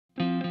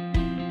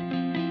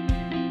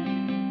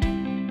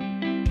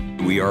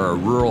We are a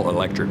rural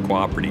electric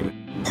cooperative.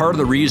 Part of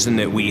the reason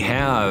that we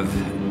have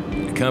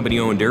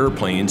company-owned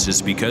airplanes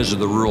is because of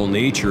the rural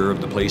nature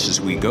of the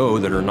places we go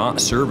that are not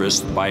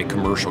serviced by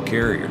commercial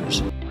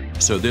carriers.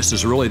 So this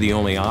is really the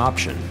only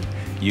option.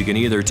 You can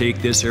either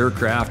take this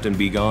aircraft and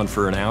be gone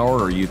for an hour,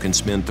 or you can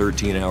spend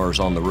 13 hours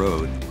on the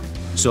road.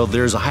 So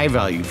there's a high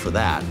value for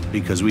that,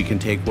 because we can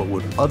take what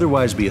would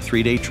otherwise be a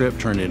 3-day trip,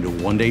 turn it into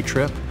a 1-day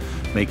trip,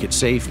 make it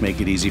safe,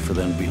 make it easy for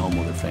them to be home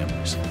with their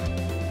families.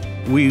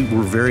 We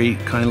were very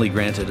kindly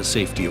granted a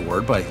safety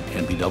award by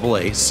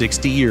NBAA,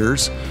 60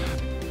 years.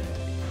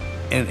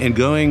 And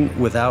going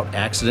without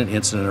accident,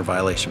 incident, or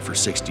violation for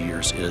 60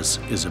 years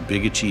is a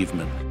big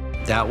achievement.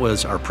 That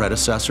was our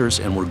predecessors,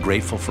 and we're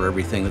grateful for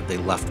everything that they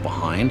left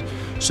behind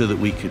so that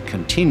we could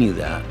continue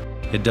that.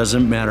 It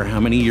doesn't matter how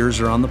many years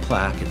are on the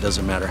plaque, it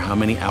doesn't matter how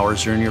many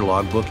hours are in your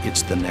logbook,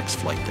 it's the next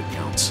flight that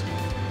counts.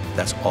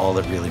 That's all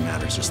that really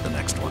matters, is the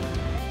next one.